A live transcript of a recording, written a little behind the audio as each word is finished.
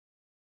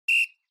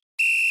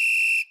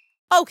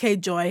Okay,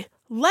 Joy,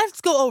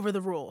 let's go over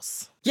the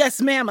rules. Yes,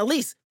 ma'am,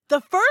 Elise.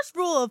 The first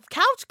rule of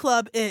Couch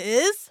Club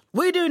is...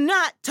 we do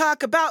not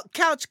talk about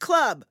Couch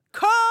Club.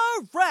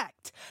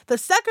 Correct. The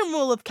second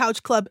rule of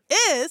Couch Club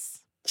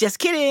is... just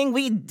kidding.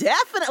 We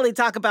definitely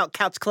talk about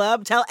Couch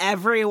Club. Tell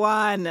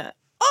everyone.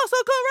 also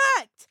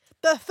correct.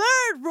 The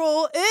third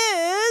rule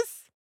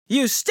is...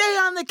 you stay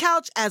on the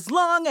couch as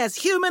long as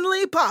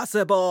humanly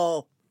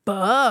possible.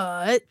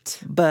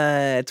 But...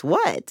 But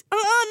what?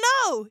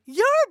 No,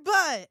 your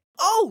butt.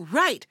 Oh,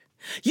 right.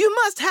 You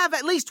must have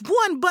at least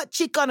one butt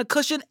cheek on a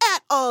cushion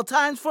at all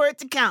times for it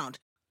to count.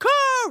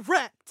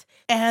 Correct.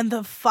 And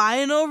the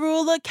final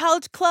rule of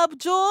Couch Club,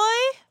 Joy?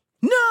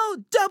 No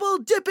double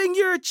dipping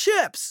your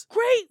chips.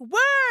 Great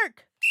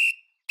work.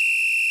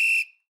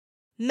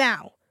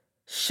 Now,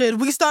 should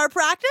we start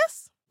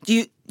practice?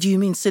 Do you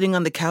mean sitting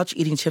on the couch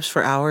eating chips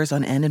for hours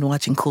on end and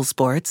watching cool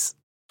sports?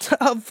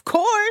 Of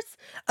course.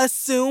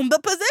 Assume the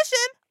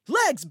position.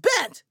 Legs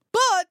bent.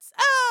 Butts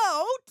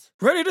out.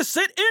 Ready to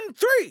sit in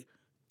 3,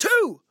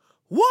 2,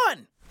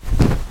 1.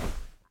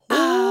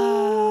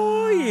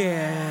 Oh,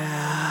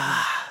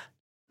 yeah.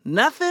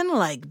 Nothing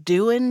like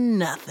doing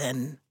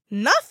nothing.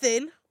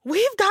 Nothing?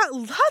 We've got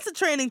lots of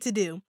training to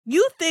do.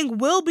 You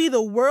think we'll be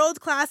the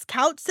world-class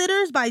couch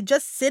sitters by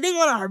just sitting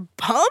on our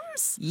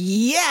bums?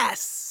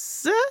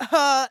 Yes.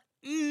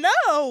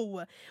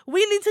 No.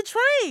 We need to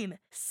train.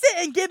 Sit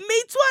and give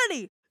me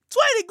 20.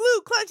 20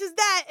 glute crunches,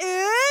 that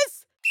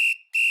is...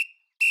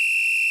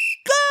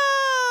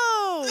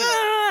 go!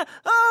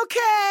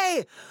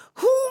 Okay.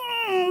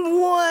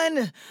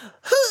 1,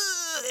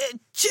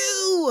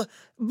 2,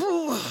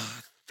 3.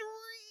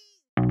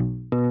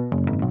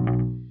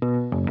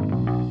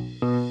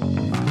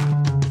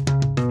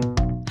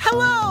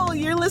 Hello,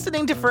 you're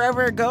listening to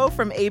Forever Ago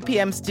from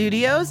APM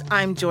Studios.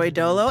 I'm Joy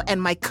Dolo,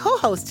 and my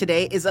co-host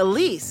today is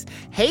Elise.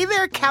 Hey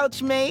there,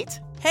 couchmate.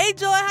 Hey,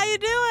 Joy, how you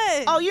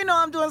doing? Oh, you know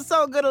I'm doing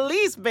so good,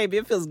 Elise, baby.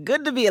 It feels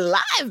good to be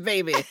alive,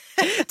 baby.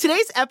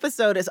 Today's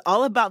episode is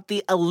all about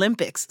the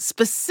Olympics,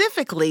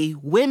 specifically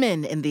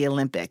women in the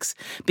Olympics.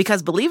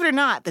 Because believe it or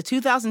not, the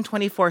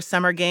 2024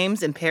 Summer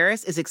Games in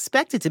Paris is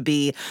expected to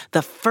be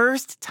the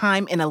first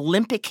time in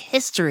Olympic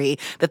history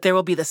that there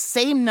will be the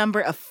same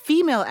number of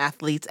female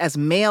athletes as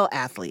male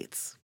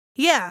athletes.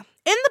 Yeah.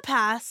 In the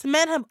past,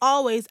 men have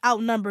always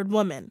outnumbered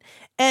women.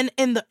 And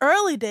in the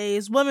early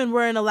days, women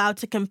weren't allowed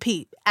to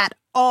compete at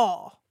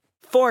all.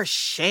 For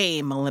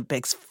shame,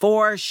 Olympics.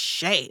 For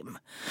shame.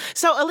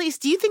 So, Elise,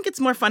 do you think it's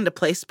more fun to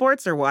play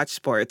sports or watch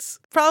sports?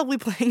 Probably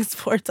playing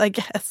sports, I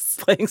guess.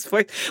 Playing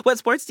sports? What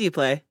sports do you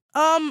play?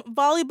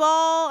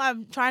 Volleyball.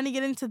 I'm trying to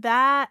get into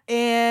that.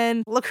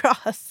 And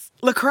lacrosse.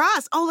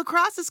 Lacrosse. Oh,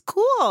 lacrosse is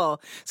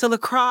cool. So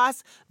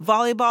lacrosse,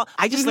 volleyball.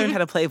 I just learned how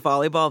to play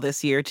volleyball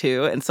this year,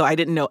 too. And so I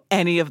didn't know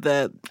any of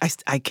I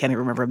can't even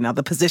remember now,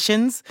 the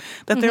positions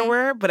that there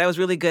were. But I was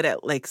really good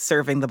at, like,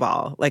 serving the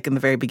ball, like in the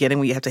very beginning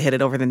when you have to hit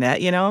it over the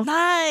net, you know?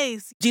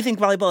 Nice. Do you think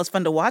volleyball is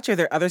fun to watch, or are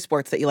there other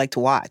sports that you like to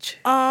watch?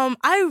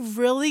 I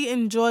really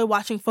enjoy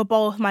watching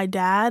football with my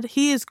dad.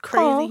 He is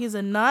crazy. Aww. He's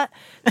a nut.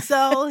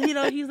 So,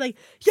 he's like,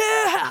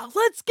 yeah,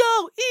 let's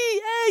go.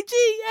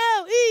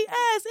 EAGLES,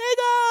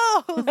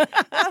 Eagles.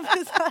 I'm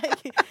just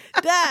like,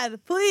 Dad,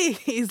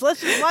 please,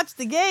 let's just watch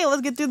the game.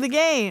 Let's get through the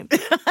game.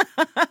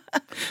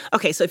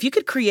 Okay, so if you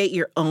could create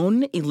your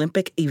own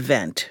Olympic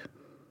event,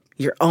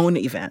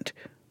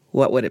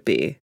 what would it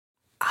be?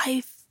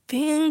 I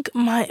think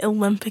my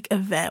Olympic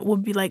event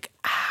would be like,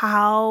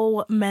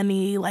 how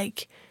many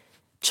like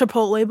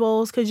Chipotle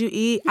bowls could you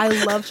eat? I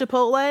love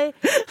Chipotle,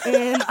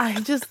 and I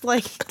just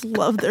like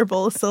love their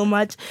bowls so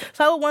much.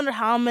 So I would wonder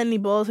how many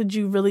bowls would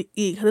you really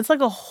eat? Because it's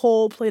like a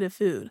whole plate of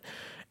food.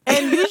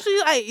 And usually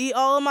I eat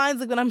all of mine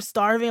like when I'm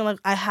starving, like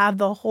I have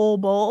the whole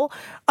bowl.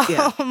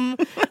 Yeah.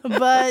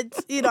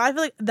 But, I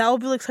feel like that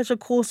would be like such a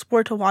cool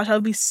sport to watch. I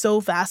would be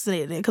so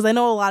fascinated because I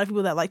know a lot of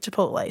people that like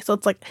Chipotle. So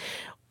it's like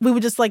we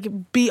would just like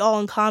be all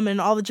in common.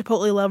 All the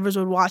Chipotle lovers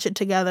would watch it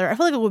together. I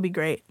feel like it would be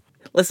great.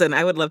 Listen,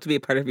 I would love to be a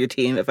part of your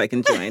team if I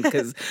can join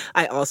because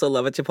I also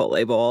love a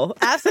Chipotle bowl.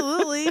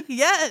 Absolutely.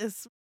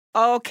 Yes.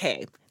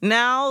 Okay,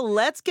 now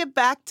let's get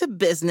back to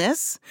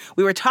business.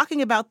 We were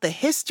talking about the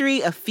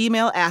history of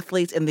female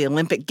athletes in the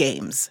Olympic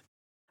Games.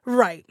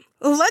 Right.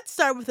 Let's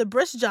start with a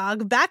brisk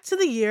jog back to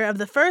the year of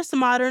the first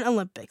modern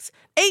Olympics,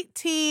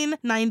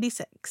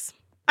 1896.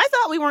 I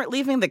thought we weren't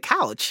leaving the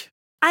couch.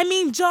 I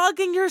mean, jog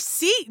in your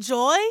seat,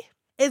 Joy.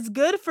 It's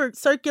good for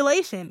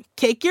circulation.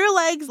 Kick your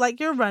legs like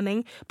you're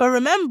running, but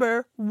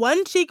remember,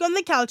 one cheek on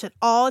the couch at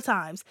all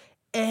times.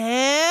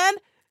 And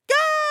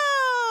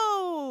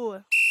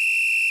go!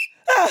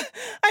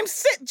 I'm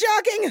sit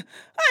jogging!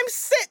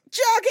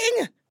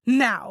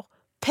 Now,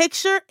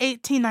 picture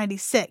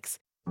 1896.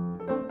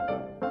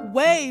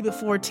 Way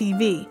before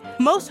TV.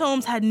 Most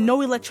homes had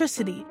no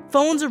electricity.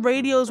 Phones or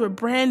radios were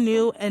brand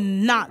new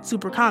and not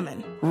super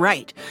common.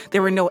 Right.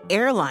 There were no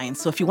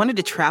airlines, so if you wanted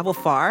to travel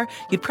far,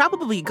 you'd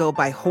probably go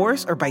by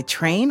horse or by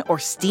train or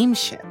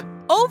steamship.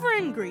 Over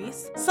in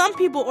Greece, some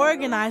people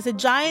organized a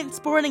giant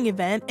sporting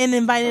event and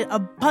invited a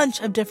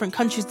bunch of different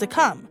countries to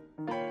come.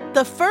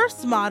 The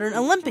first modern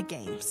Olympic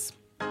Games.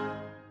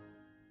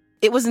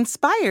 It was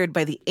inspired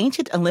by the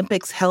ancient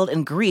Olympics held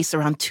in Greece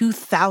around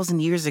 2,000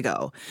 years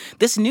ago.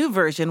 This new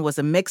version was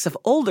a mix of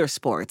older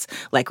sports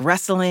like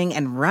wrestling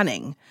and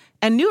running,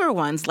 and newer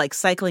ones like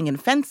cycling and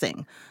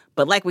fencing.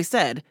 But like we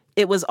said,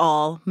 it was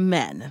all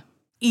men.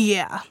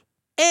 Yeah.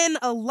 In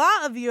a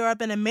lot of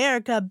Europe and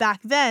America back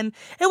then,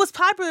 it was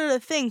popular to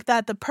think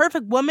that the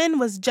perfect woman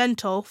was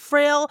gentle,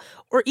 frail,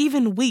 or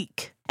even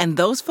weak. And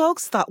those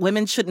folks thought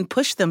women shouldn't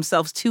push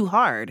themselves too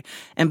hard,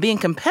 and being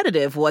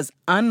competitive was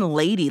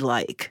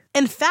unladylike.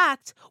 In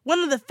fact, one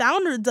of the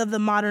founders of the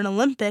modern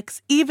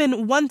Olympics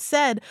even once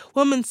said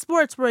women's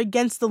sports were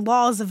against the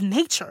laws of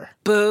nature.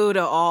 Boo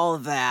to all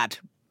of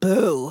that.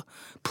 Boo.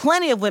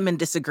 Plenty of women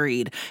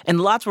disagreed, and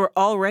lots were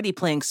already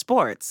playing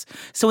sports.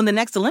 So when the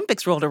next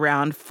Olympics rolled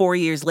around 4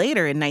 years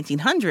later in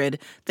 1900,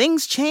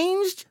 things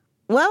changed,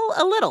 well,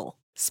 a little.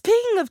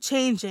 Speaking of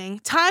changing,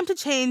 time to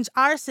change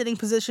our sitting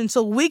position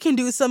so we can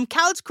do some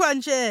couch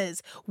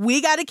crunches.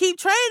 We gotta keep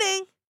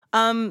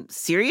training.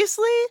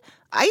 Seriously?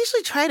 I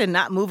usually try to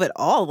not move at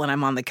all when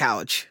I'm on the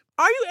couch.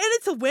 Are you in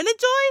it to win it,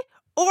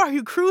 Joy? Or are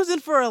you cruising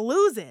for a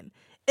losing?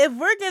 If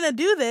we're gonna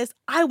do this,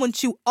 I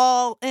want you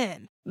all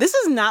in. This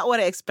is not what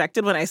I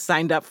expected when I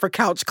signed up for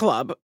Couch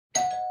Club.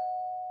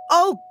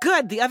 Oh,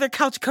 good, the other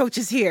couch coach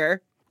is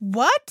here.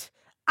 What?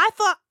 I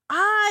thought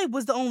I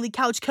was the only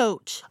couch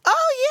coach.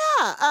 Oh,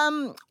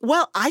 yeah.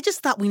 Well, I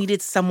just thought we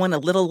needed someone a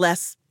little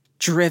less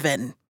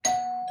driven.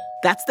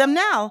 That's them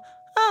now.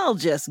 I'll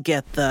just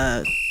get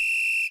the...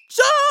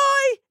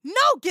 Joy!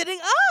 No getting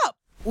up!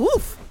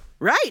 Oof.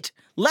 Right.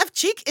 Left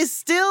cheek is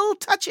still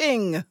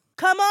touching.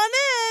 Come on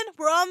in.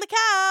 We're on the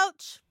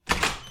couch.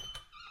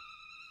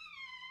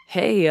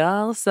 Hey,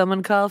 y'all.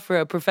 Someone call for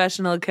a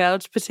professional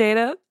couch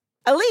potato?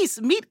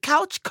 Elise, meet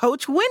Couch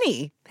Coach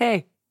Winnie.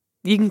 Hey,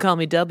 you can call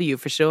me W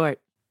for short.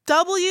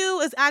 W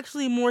is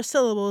actually more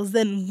syllables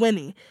than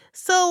Winnie,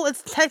 so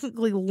it's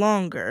technically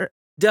longer.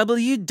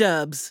 W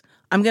Dubs.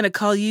 I'm going to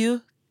call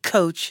you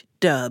Coach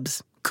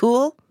Dubs.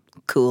 Cool?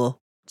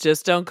 Cool.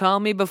 Just don't call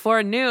me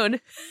before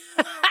noon.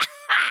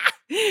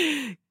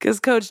 Because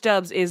Coach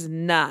Dubs is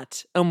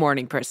not a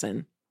morning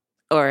person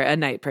or a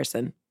night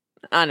person.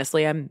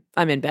 Honestly, I'm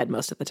in bed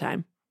most of the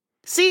time.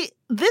 See,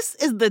 this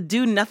is the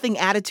do-nothing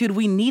attitude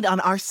we need on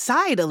our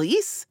side,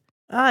 Elise.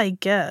 I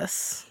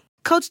guess.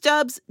 Coach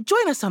Dubs,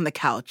 join us on the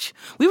couch.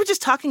 We were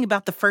just talking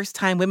about the first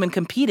time women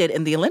competed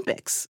in the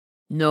Olympics.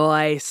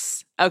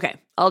 Nice. Okay,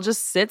 I'll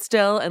just sit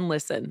still and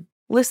listen.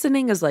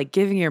 Listening is like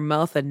giving your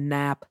mouth a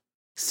nap.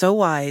 So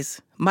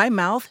wise. My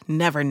mouth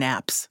never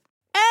naps.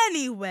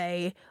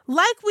 Anyway,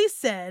 like we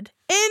said,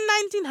 in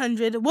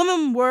 1900,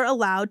 women were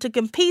allowed to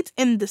compete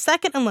in the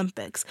Second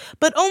Olympics,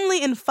 but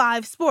only in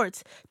 5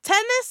 sports: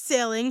 tennis,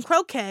 sailing,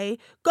 croquet,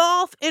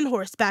 golf, and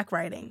horseback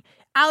riding.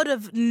 Out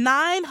of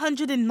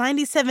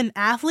 997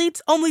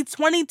 athletes, only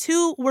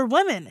 22 were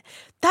women.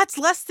 That's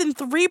less than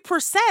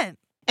 3%.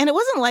 And it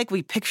wasn't like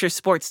we picture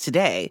sports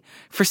today.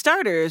 For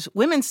starters,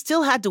 women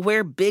still had to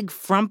wear big,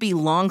 frumpy,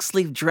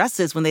 long-sleeve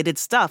dresses when they did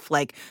stuff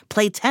like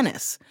play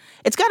tennis.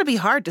 It's got to be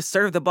hard to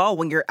serve the ball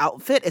when your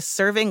outfit is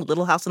serving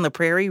Little House on the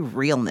Prairie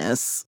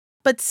realness.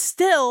 But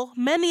still,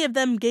 many of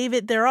them gave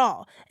it their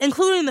all,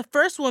 including the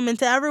first woman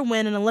to ever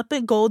win an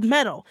Olympic gold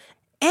medal.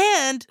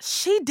 And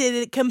she did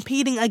it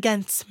competing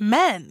against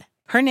men.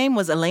 Her name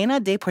was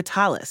Elena de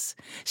Portales.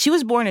 She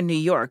was born in New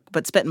York,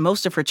 but spent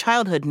most of her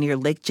childhood near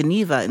Lake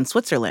Geneva in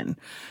Switzerland.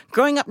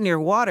 Growing up near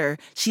water,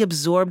 she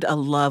absorbed a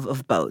love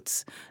of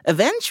boats.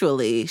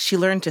 Eventually, she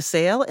learned to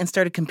sail and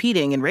started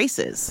competing in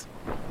races.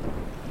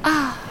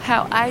 Ah,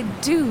 how I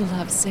do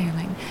love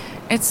sailing.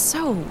 It's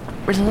so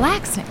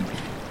relaxing.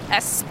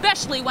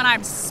 Especially when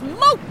I'm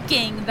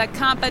smoking the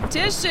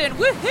competition.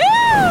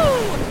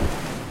 Woohoo!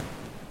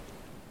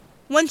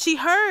 When she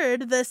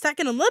heard the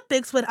Second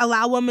Olympics would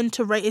allow women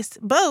to race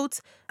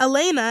boats,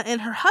 Elena and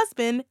her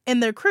husband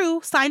and their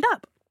crew signed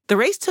up. The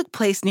race took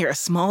place near a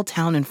small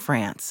town in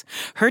France.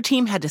 Her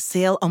team had to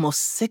sail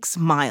almost 6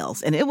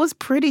 miles, and it was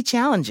pretty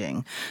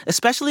challenging,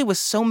 especially with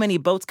so many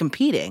boats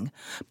competing.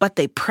 But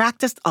they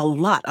practiced a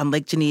lot on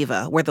Lake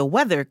Geneva, where the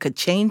weather could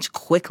change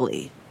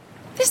quickly.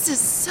 This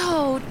is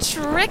so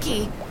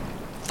tricky.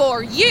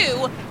 For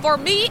you, for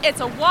me,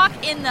 it's a walk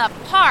in the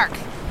park.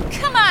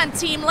 Come on,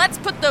 team, let's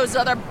put those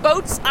other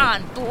boats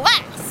on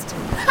blast.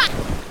 Ha!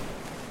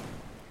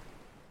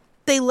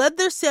 They led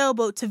their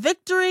sailboat to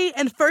victory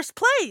and first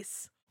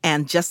place.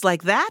 And just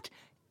like that,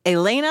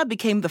 Elena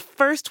became the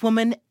first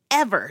woman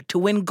ever to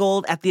win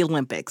gold at the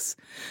Olympics.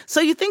 So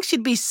you think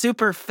she'd be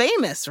super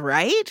famous,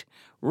 right?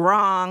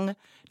 Wrong.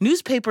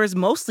 Newspapers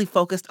mostly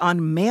focused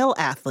on male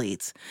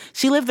athletes.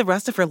 She lived the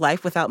rest of her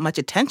life without much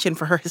attention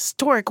for her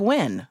historic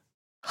win.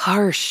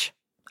 Harsh.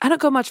 I don't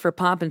go much for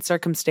pomp and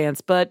circumstance,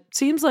 but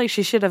seems like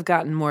she should have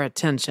gotten more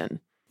attention.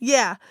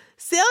 Yeah,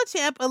 sail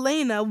champ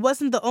Elena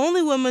wasn't the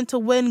only woman to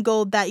win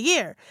gold that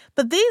year,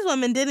 but these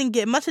women didn't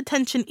get much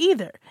attention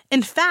either.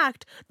 In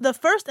fact, the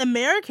first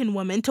American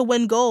woman to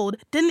win gold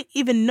didn't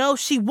even know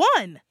she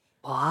won.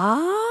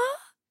 What?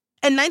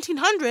 In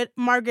 1900,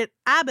 Margaret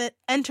Abbott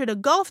entered a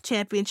golf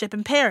championship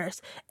in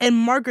Paris, and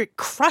Margaret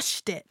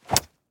crushed it.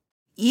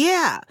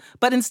 Yeah,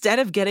 but instead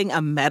of getting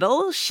a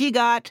medal, she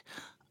got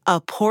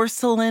a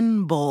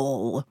porcelain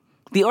bowl.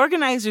 The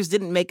organizers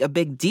didn't make a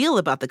big deal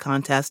about the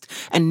contest,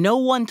 and no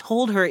one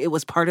told her it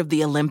was part of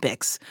the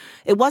Olympics.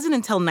 It wasn't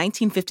until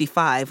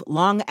 1955,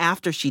 long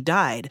after she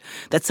died,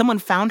 that someone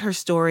found her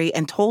story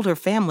and told her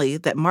family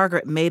that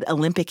Margaret made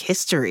Olympic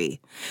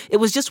history. It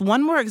was just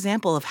one more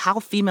example of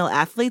how female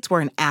athletes were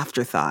an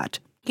afterthought.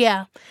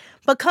 Yeah.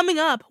 But coming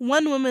up,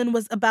 one woman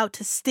was about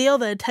to steal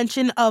the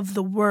attention of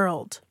the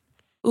world.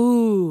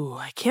 Ooh,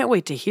 I can't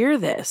wait to hear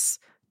this.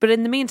 But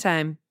in the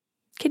meantime,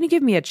 can you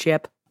give me a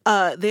chip?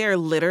 They're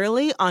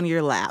literally on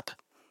your lap.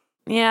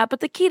 Yeah,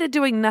 but the key to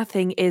doing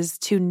nothing is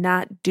to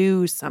not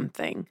do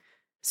something.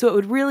 So it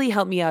would really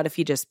help me out if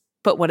you just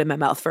put one in my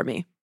mouth for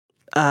me.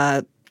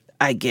 I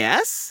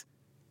guess.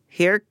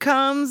 Here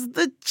comes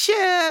the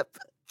chip.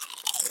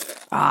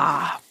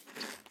 Ah,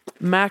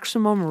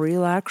 maximum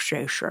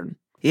relaxation.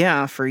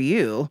 Yeah, for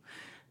you.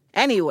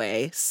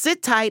 Anyway,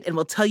 sit tight and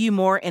we'll tell you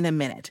more in a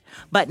minute.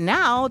 But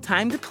now,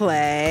 time to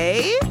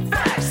play...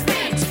 First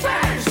things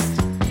first!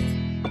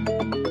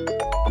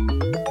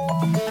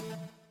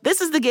 This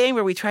is the game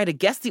where we try to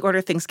guess the order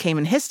things came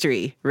in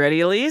history. Ready,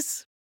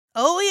 Elise?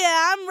 Oh,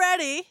 yeah, I'm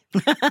ready.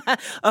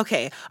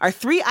 Okay, our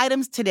 3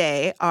 items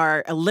today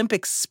are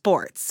Olympic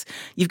sports.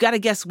 You've got to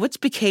guess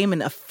which became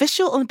an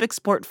official Olympic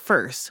sport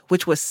first,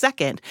 which was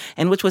second,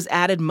 and which was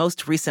added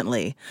most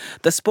recently.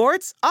 The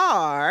sports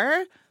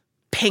are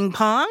ping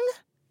pong,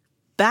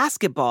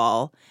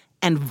 basketball,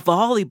 and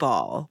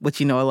volleyball,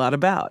 which you know a lot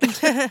about.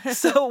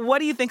 So what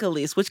do you think,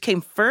 Elise? Which came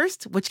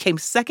first, which came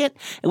second,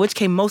 and which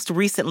came most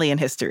recently in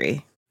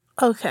history?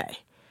 Okay.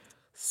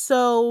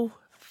 So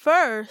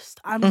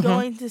first, I'm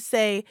going to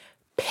say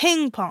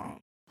ping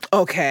pong.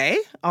 Okay,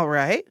 all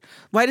right.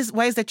 Why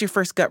is that your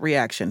first gut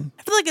reaction?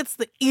 I feel like it's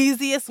the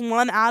easiest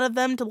one out of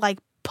them to like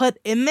put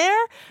in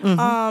there,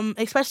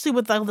 especially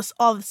with like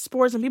all the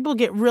sports, and people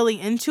get really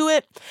into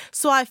it.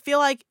 So I feel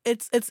like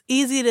it's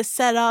easy to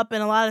set up,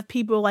 and a lot of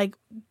people like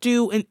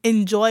do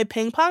enjoy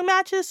ping pong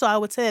matches. So I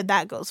would say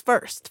that goes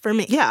first for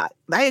me. Yeah,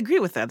 I agree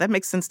with that. That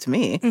makes sense to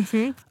me.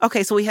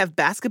 Okay, so we have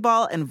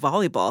basketball and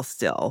volleyball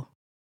still.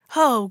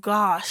 Oh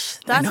gosh,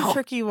 that's a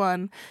tricky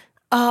one.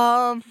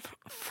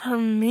 For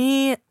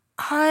me,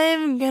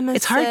 I'm gonna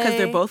It's say... hard because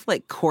they're both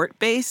like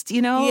court-based,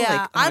 you know?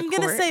 Yeah, like I'm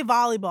gonna say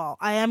volleyball.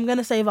 I am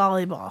gonna say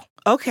volleyball.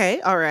 Okay,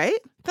 all right.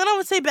 Then I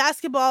would say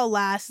basketball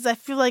last, because I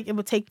feel like it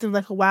would take them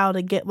like a while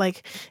to get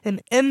like an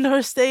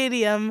indoor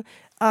stadium.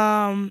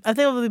 I think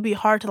it would be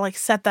hard to like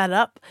set that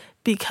up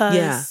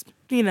because,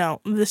 you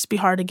know, this would be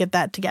hard to get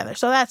that together.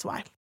 So that's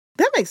why.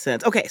 That makes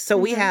sense. Okay, so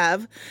we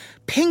have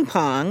ping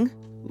pong,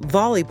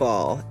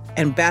 volleyball,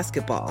 and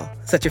basketball.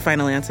 Is that your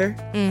final answer?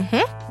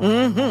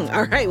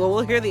 All right, well,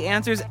 we'll hear the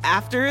answers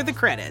after the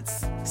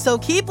credits. So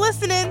keep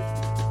listening.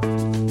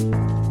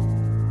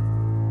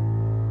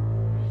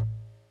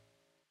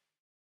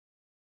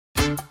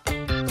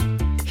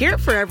 Here at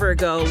Forever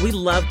Ago, we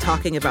love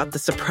talking about the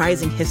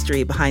surprising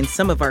history behind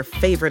some of our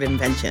favorite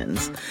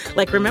inventions.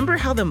 Like, remember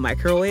how the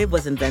microwave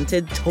was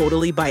invented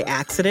totally by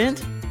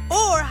accident?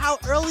 Or how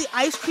early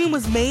ice cream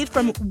was made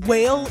from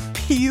whale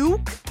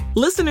puke?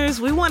 Listeners,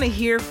 we want to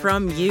hear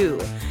from you.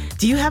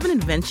 Do you have an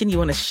invention you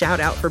want to shout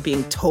out for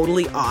being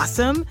totally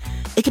awesome?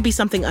 It could be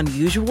something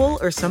unusual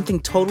or something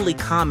totally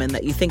common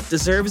that you think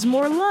deserves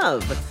more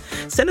love.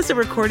 Send us a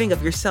recording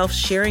of yourself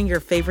sharing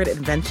your favorite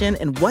invention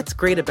and what's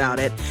great about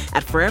it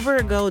at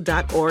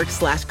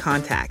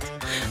foreverago.org/contact.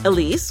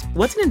 Elise,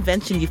 what's an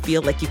invention you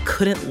feel like you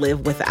couldn't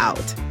live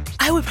without?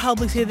 I would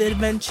probably say the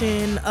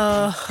invention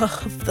of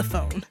the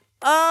phone.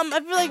 I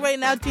feel like right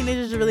now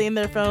teenagers are really in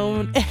their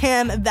phone,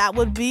 and that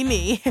would be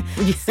me.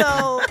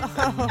 So,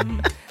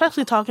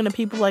 especially talking to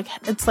people, like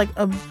it's like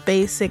a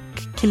basic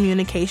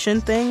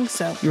communication thing.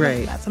 So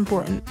Right. That's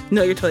important.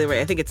 No, you're totally right.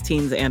 I think it's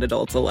teens and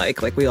adults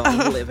alike. Like we all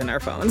live in our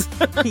phones.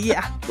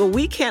 Yeah. Well,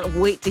 we can't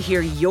wait to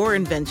hear your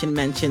invention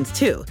mentions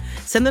too.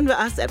 Send them to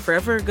us at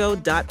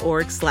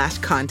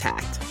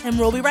foreverago.org/contact. And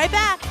we'll be right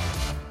back.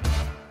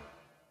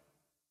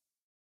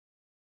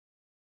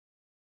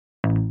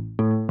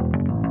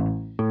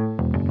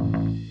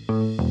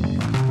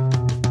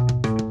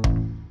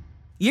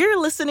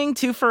 You're listening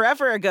to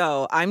Forever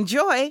Ago. I'm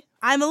Joy.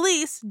 I'm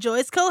Elise,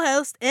 Joy's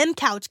co-host and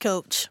couch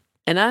coach.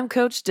 And I'm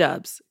Coach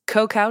Dubs,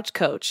 co-couch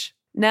coach.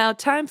 Now,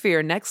 time for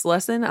your next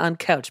lesson on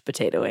couch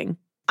potatoing.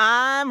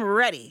 I'm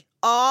ready.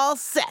 All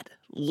set.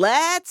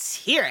 Let's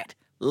hear it.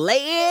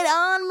 Lay it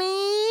on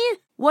me.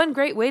 One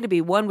great way to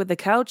be one with the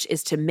couch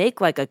is to make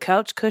like a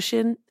couch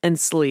cushion and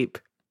sleep.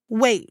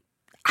 Wait,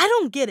 I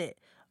don't get it.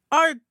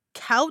 Are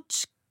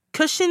couch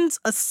cushions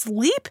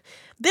asleep?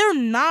 They're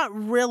not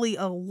really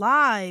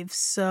alive,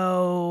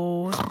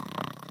 so...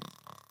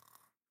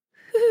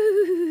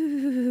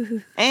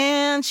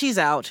 And she's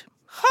out.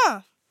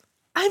 Huh.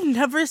 I've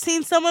never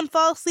seen someone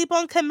fall asleep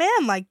on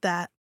command like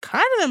that.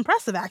 Kind of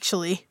impressive,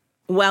 actually.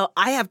 Well,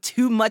 I have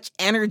too much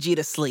energy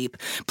to sleep.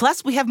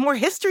 Plus, we have more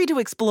history to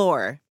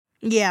explore.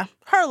 Yeah,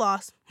 her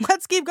loss.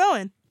 Let's keep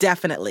going.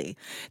 Definitely.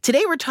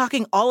 Today we're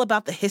talking all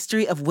about the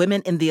history of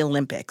women in the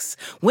Olympics.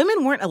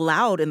 Women weren't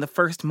allowed in the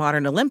first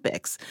modern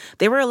Olympics.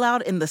 They were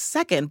allowed in the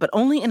second, but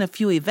only in a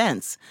few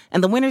events,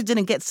 and the winners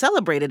didn't get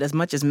celebrated as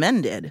much as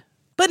men did.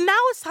 But now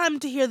it's time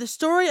to hear the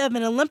story of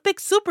an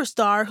Olympic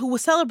superstar who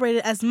was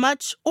celebrated as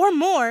much or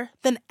more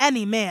than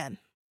any man.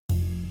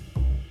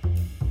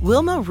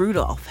 Wilma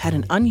Rudolph had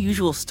an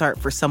unusual start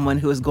for someone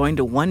who is going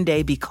to one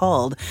day be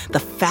called the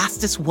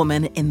fastest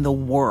woman in the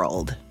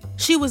world.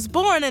 She was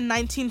born in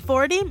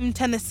 1940 in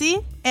Tennessee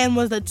and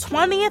was the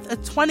 20th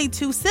of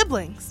 22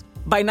 siblings.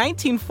 By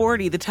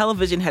 1940, the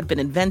television had been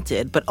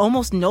invented, but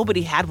almost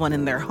nobody had one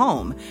in their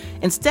home.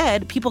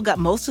 Instead, people got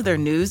most of their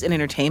news and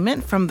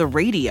entertainment from the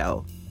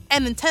radio.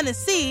 And in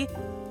Tennessee,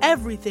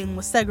 everything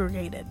was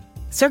segregated.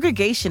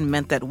 Segregation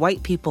meant that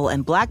white people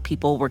and black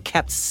people were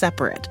kept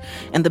separate,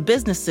 and the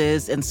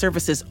businesses and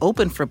services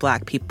open for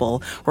black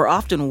people were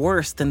often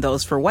worse than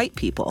those for white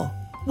people.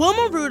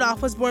 Wilma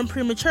Rudolph was born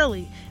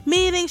prematurely,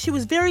 meaning she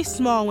was very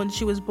small when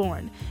she was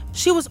born.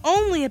 She was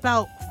only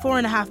about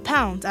 4.5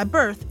 pounds at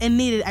birth and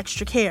needed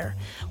extra care.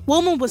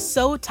 Wilma was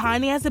so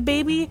tiny as a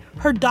baby,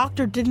 her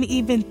doctor didn't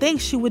even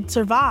think she would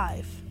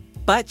survive.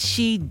 But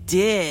she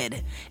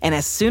did. And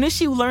as soon as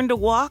she learned to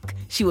walk,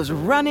 she was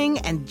running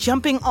and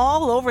jumping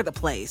all over the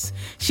place.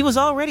 She was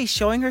already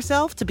showing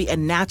herself to be a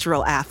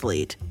natural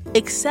athlete.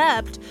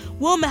 Except,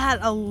 Wilma had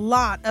a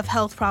lot of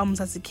health problems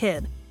as a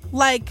kid.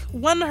 Like,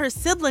 one of her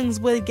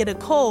siblings would get a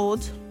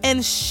cold,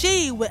 and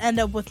she would end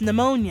up with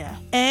pneumonia,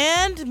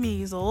 and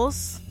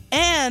measles,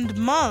 and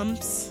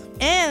mumps,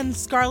 and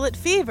scarlet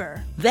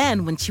fever.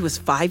 Then, when she was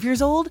 5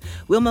 years old,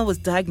 Wilma was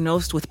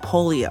diagnosed with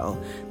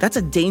polio. That's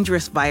a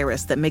dangerous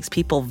virus that makes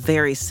people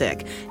very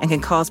sick and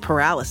can cause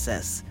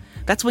paralysis.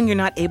 That's when you're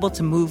not able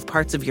to move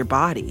parts of your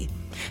body.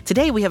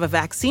 Today, we have a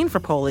vaccine for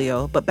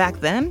polio, but back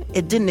then,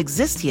 it didn't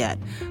exist yet.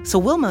 So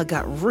Wilma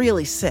got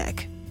really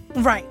sick.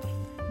 Right.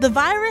 The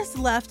virus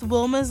left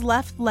Wilma's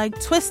left leg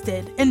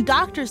twisted, and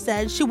doctors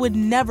said she would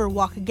never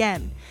walk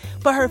again.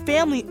 But her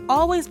family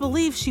always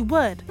believed she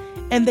would,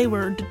 and they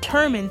were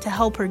determined to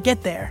help her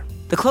get there.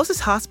 The closest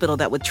hospital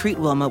that would treat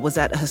Wilma was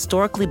at a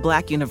historically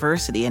black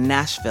university in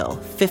Nashville,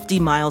 50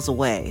 miles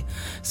away.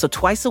 So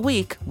twice a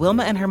week,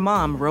 Wilma and her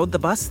mom rode the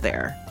bus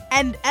there.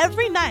 And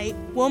every night,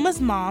 Wilma's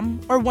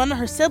mom or one of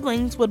her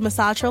siblings would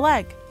massage her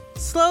leg.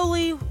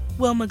 Slowly,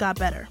 Wilma got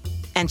better.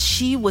 And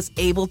she was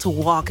able to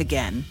walk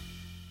again.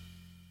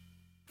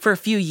 For a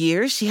few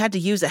years, she had to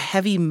use a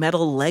heavy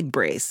metal leg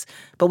brace.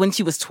 But when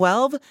she was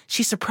 12,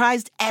 she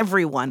surprised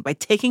everyone by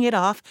taking it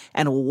off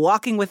and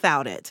walking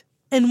without it.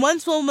 And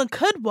once Wilma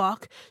could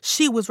walk,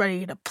 she was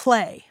ready to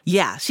play.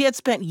 Yeah, she had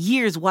spent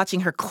years watching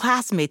her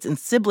classmates and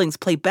siblings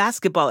play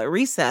basketball at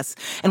recess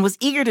and was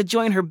eager to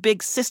join her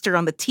big sister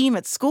on the team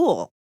at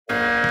school.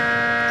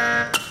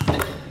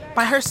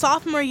 By her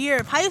sophomore year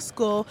of high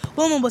school,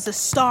 Wilma was a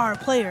star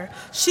player.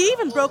 She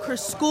even broke her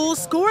school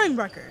scoring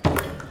record.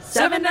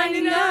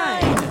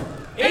 799,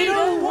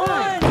 801,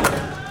 803.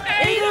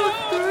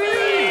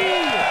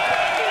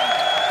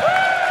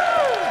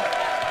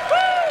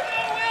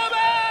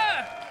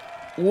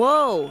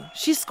 Whoa,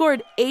 she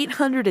scored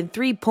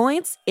 803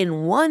 points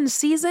in one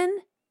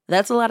season?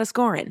 That's a lot of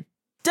scoring.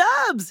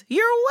 Dubs,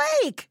 you're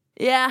awake!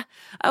 Yeah,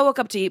 I woke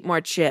up to eat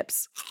more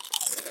chips.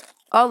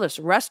 All this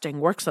resting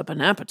works up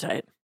an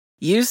appetite.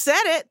 You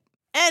said it.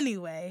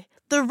 Anyway,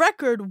 the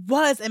record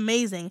was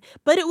amazing,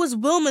 but it was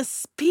Wilma's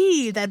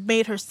speed that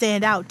made her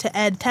stand out to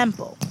Ed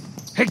Temple.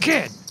 Hey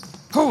kid,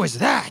 who is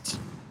that?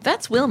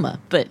 That's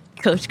Wilma, but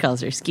Coach calls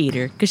her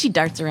Skeeter because she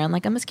darts around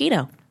like a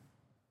mosquito.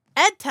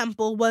 Ed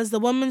Temple was the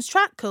women's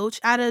track coach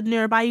at a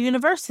nearby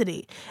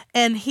university,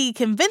 and he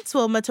convinced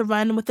Wilma to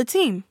run with the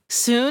team.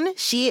 Soon,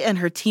 she and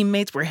her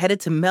teammates were headed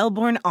to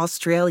Melbourne,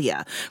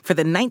 Australia for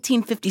the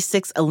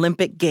 1956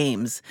 Olympic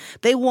Games.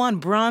 They won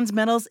bronze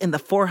medals in the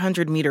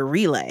 400-meter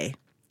relay.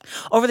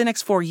 Over the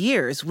next 4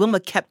 years, Wilma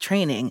kept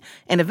training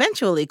and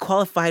eventually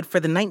qualified for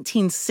the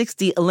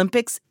 1960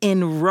 Olympics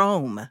in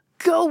Rome.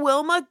 Go,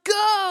 Wilma,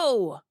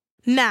 go!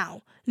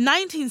 Now,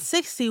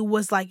 1960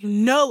 was like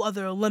no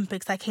other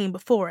Olympics that came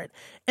before it.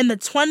 In the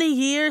 20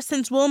 years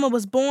since Wilma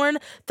was born,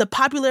 the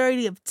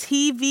popularity of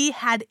TV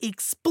had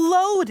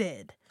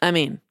exploded. I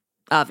mean,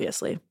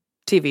 obviously,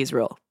 TV's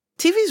rule.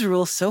 TV's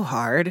rule so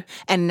hard.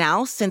 And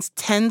now, since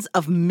tens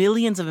of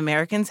millions of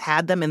Americans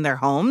had them in their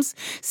homes,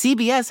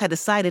 CBS had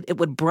decided it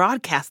would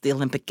broadcast the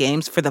Olympic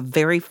Games for the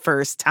very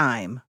first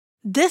time.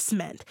 This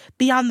meant,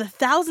 beyond the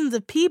thousands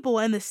of people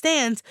in the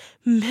stands,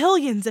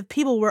 millions of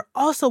people were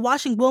also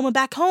watching Wilma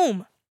back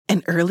home.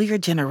 An earlier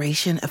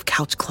generation of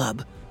Couch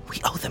Club. We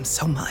owe them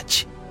so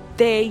much.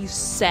 They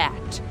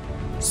sat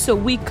so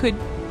we could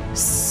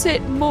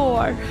sit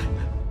more.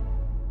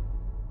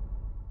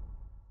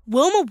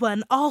 Wilma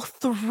won all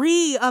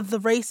 3 of the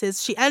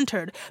races she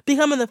entered,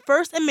 becoming the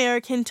first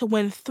American to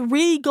win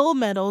 3 gold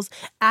medals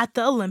at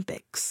the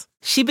Olympics.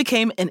 She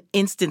became an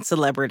instant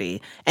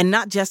celebrity, and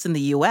not just in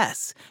the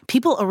U.S.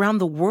 People around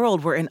the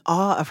world were in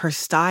awe of her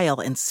style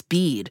and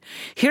speed.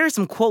 Here are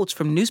some quotes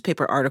from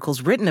newspaper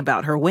articles written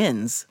about her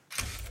wins.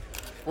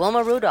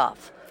 Wilma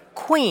Rudolph,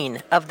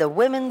 queen of the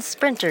women's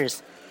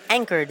sprinters,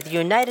 anchored the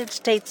United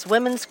States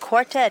women's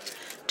quartet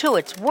to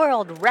its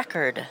world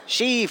record.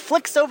 She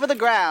flicks over the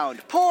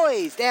ground,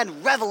 poised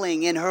and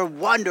reveling in her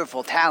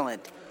wonderful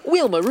talent.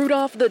 Wilma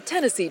Rudolph, the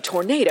Tennessee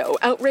Tornado,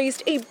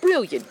 outraced a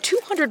brilliant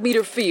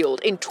 200-meter field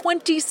in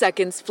 20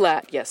 seconds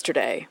flat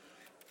yesterday.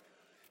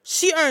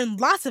 She earned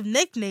lots of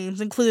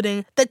nicknames,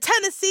 including the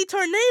Tennessee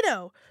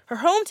Tornado. Her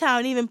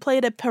hometown even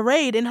played a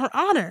parade in her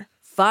honor.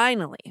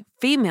 Finally,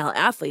 female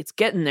athletes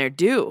getting their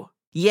due.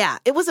 Yeah,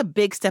 it was a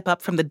big step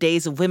up from the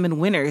days of women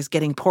winners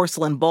getting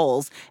porcelain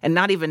bowls and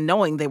not even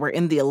knowing they were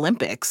in the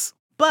Olympics.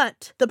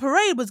 But the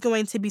parade was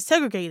going to be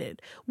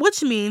segregated,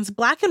 which means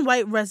black and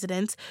white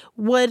residents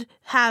would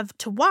have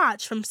to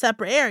watch from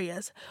separate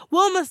areas.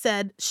 Wilma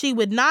said she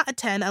would not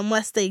attend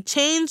unless they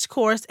changed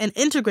course and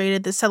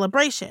integrated the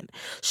celebration.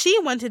 She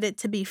wanted it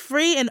to be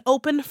free and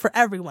open for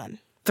everyone.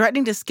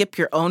 Threatening to skip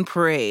your own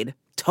parade.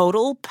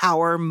 Total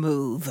power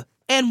move.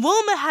 And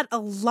Wilma had a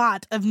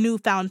lot of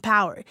newfound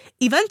power.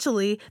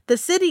 Eventually, the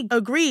city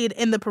agreed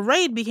and the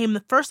parade became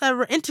the first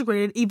ever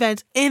integrated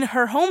event in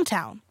her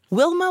hometown.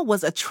 Wilma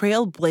was a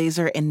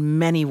trailblazer in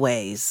many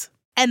ways.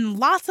 And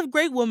lots of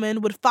great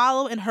women would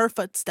follow in her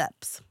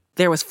footsteps.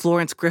 There was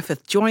Florence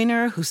Griffith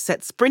Joyner, who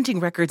set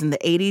sprinting records in the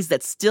 80s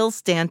that still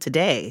stand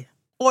today.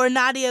 Or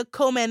Nadia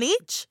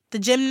Comaneci, the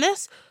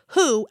gymnast,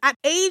 who, at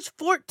age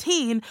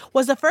 14,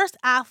 was the first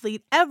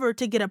athlete ever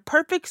to get a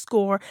perfect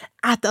score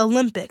at the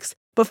Olympics.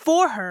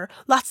 Before her,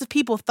 lots of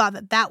people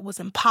thought that was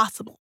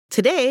impossible.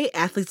 Today,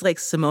 athletes like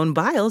Simone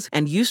Biles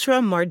and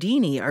Yusra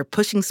Mardini are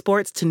pushing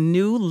sports to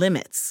new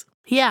limits.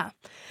 Yeah,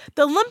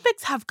 the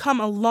Olympics have come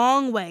a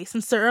long way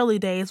since the early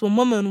days when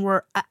women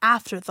were an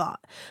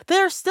afterthought.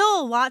 There's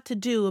still a lot to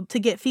do to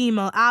get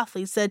female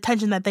athletes the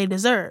attention that they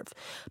deserve.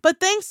 But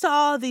thanks to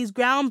all these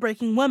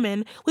groundbreaking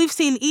women, we've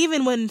seen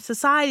even when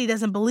society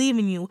doesn't believe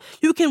in you,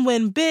 you can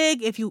win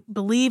big if you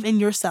believe in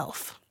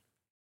yourself.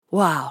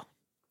 Wow,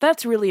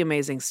 that's really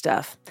amazing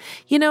stuff.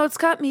 You know, it's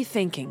got me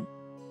thinking.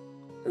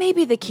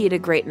 Maybe the key to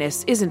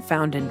greatness isn't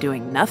found in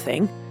doing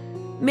nothing.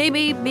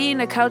 Maybe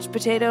being a couch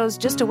potato is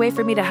just a way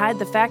for me to hide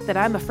the fact that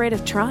I'm afraid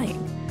of trying.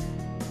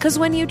 Because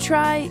when you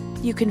try,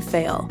 you can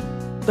fail.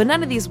 But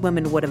none of these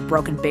women would have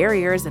broken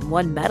barriers and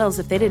won medals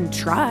if they didn't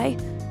try.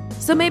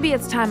 So maybe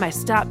it's time I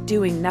stop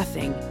doing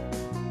nothing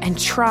and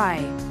try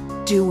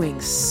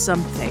doing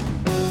something.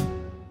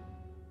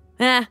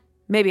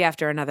 Maybe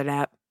after another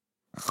nap.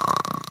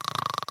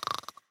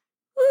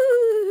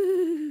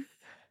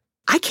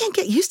 I can't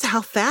get used to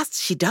how fast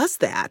she does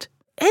that.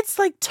 It's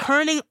like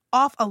turning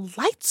off a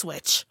light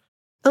switch.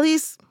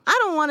 Elise, I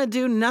don't want to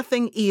do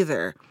nothing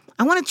either.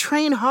 I want to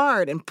train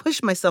hard and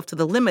push myself to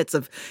the limits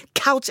of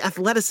couch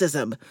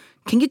athleticism.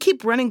 Can you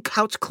keep running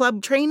couch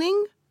club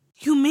training?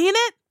 You mean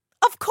it?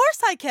 Of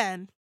course I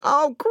can.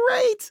 Oh,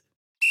 great.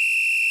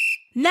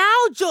 Now,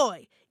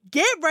 Joy,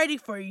 get ready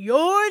for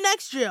your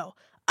next drill.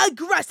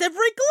 Aggressive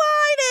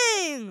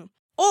reclining!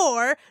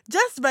 Or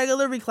just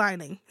regular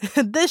reclining.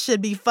 This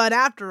should be fun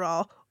after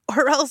all.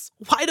 Or else,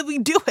 why do we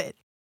do it?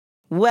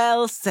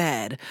 Well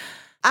said.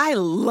 I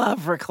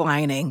love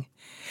reclining.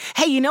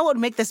 Hey, you know what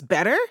would make this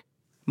better?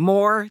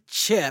 More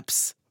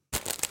chips.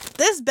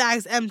 This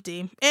bag's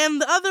empty, and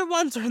the other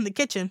ones are in the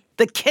kitchen.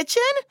 The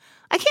kitchen?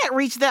 I can't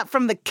reach that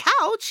from the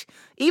couch,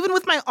 even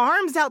with my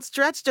arms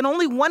outstretched and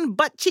only one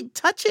butt cheek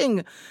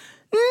touching.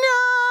 No!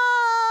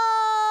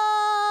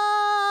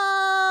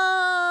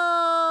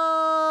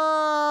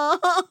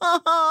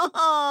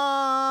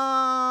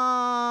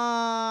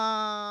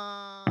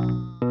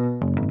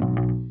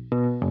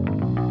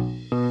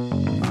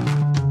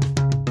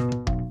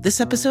 This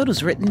episode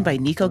was written by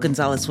Nico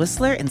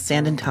Gonzalez-Whistler and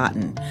Sandon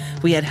Totten.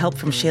 We had help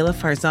from Shayla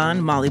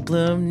Farzan, Molly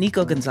Bloom,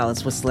 Nico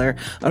Gonzalez-Whistler,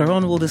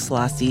 Aron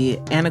Wildeslassie,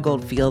 Anna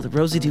Goldfield,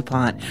 Rosie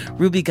DuPont,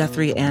 Ruby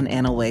Guthrie, and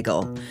Anna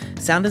Weigel.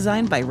 Sound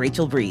design by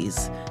Rachel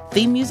Breeze.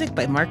 Theme music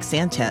by Mark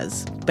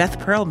Sanchez. Beth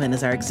Perlman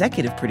is our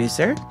executive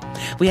producer.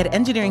 We had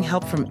engineering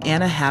help from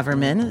Anna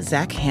Haverman,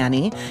 Zach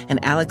Haney,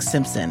 and Alex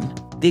Simpson.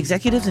 The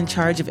executives in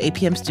charge of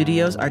APM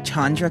Studios are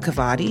Chandra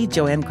Kavadi,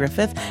 Joanne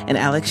Griffith, and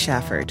Alex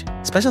Shafford.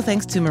 Special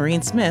thanks to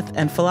Maureen Smith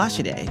and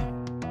Falashide.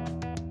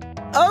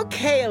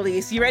 Okay,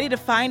 Elise, you ready to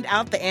find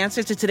out the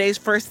answers to today's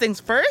First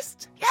Things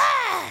First?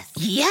 Yes!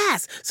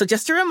 Yes! So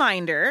just a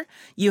reminder,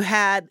 you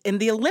had, in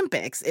the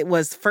Olympics, it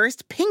was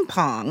first ping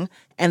pong,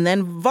 and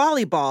then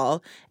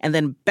volleyball, and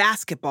then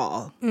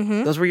basketball.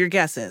 Mm-hmm. Those were your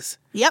guesses.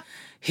 Yep.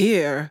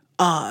 Here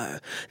are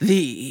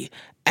the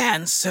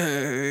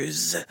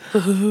answers.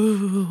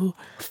 Ooh.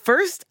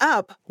 First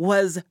up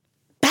was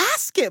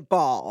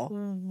basketball.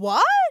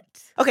 What?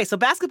 Okay, so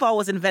basketball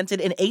was invented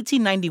in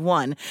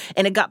 1891,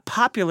 and it got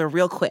popular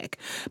real quick.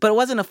 But it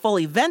wasn't a full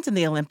event in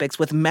the Olympics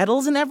with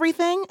medals and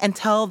everything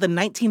until the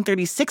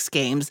 1936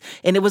 games,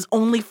 and it was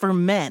only for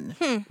men.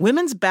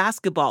 Women's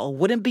basketball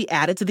wouldn't be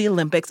added to the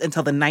Olympics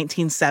until the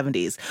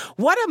 1970s.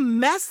 What a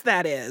mess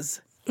that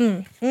is.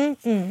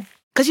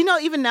 Because,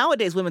 even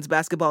nowadays, women's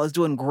basketball is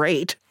doing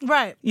great.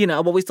 Right.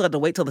 But we still had to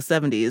wait till the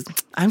 70s.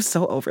 I'm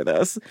so over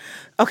this.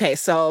 Okay,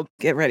 so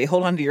get ready.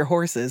 Hold on to your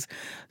horses.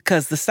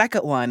 Because the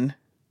second one,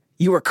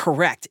 you were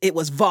correct. It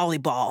was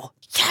volleyball.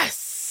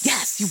 Yes.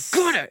 Yes, you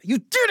got it. You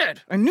did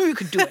it. I knew you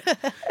could do it.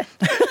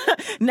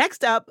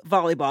 Next up,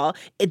 volleyball.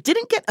 It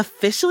didn't get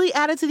officially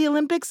added to the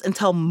Olympics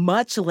until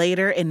much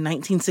later in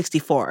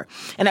 1964.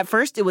 And at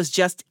first, it was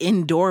just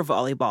indoor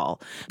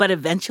volleyball. But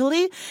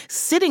eventually,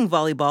 sitting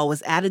volleyball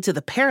was added to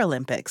the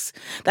Paralympics.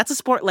 That's a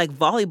sport like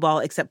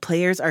volleyball, except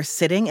players are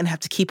sitting and have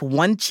to keep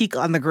one cheek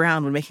on the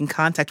ground when making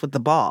contact with the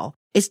ball.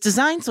 It's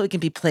designed so it can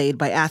be played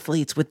by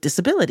athletes with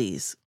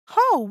disabilities.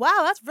 Oh,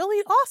 wow, that's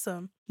really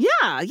awesome.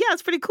 Yeah,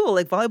 it's pretty cool.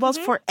 Like, volleyball's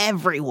for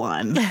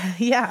everyone.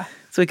 Yeah.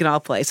 So we can all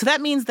play. So that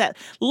means that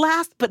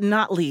last but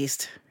not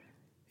least,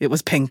 it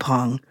was ping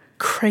pong.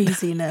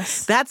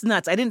 Craziness. That's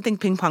nuts. I didn't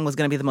think ping pong was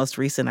going to be the most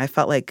recent. I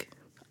felt like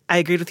I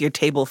agreed with your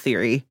table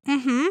theory.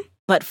 Mm-hmm.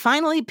 But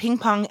finally, ping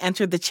pong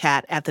entered the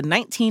chat at the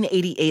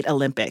 1988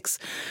 Olympics.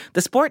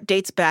 The sport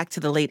dates back to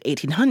the late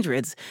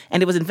 1800s,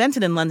 and it was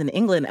invented in London,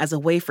 England as a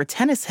way for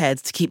tennis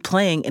heads to keep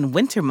playing in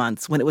winter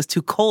months when it was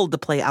too cold to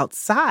play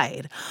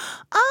outside.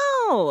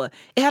 Oh,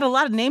 it had a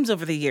lot of names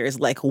over the years,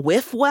 like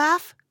Whiff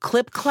Waff,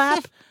 Clip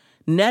Clap,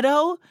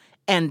 Netto,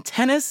 and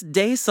Tennis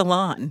Day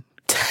Salon.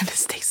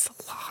 Tennis Day Salon.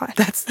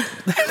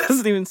 That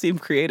doesn't even seem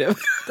creative.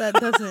 That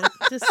doesn't.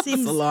 Just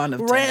seems Salon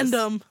of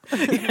random.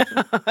 Yeah.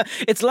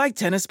 It's like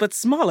tennis, but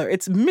smaller.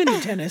 It's mini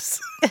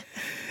tennis.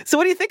 So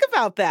what do you think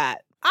about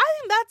that? I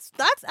think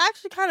that's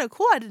actually kind of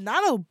cool. I did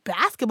not know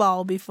basketball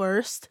would be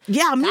first.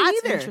 Yeah, me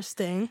that's neither.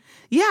 Interesting.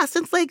 Yeah,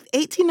 since like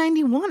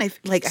 1891, I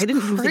didn't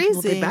even think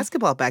people played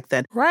basketball back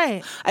then.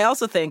 Right. I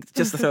also think,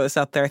 just to throw this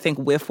out there, I think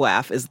Whiff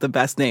Waff is the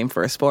best name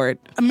for a sport.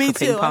 Me for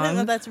too. Ping pong. I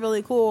think that's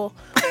really cool.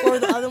 Or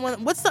the other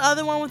one. What's the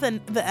other one with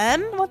the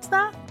N? What's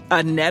that?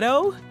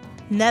 Netto.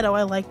 Netto.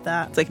 I like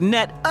that. It's like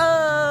net.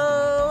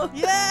 Oh.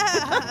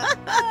 Yeah.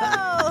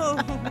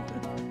 Oh.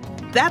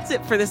 That's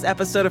it for this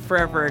episode of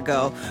Forever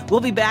Ago. We'll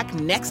be back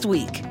next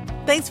week.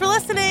 Thanks for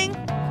listening.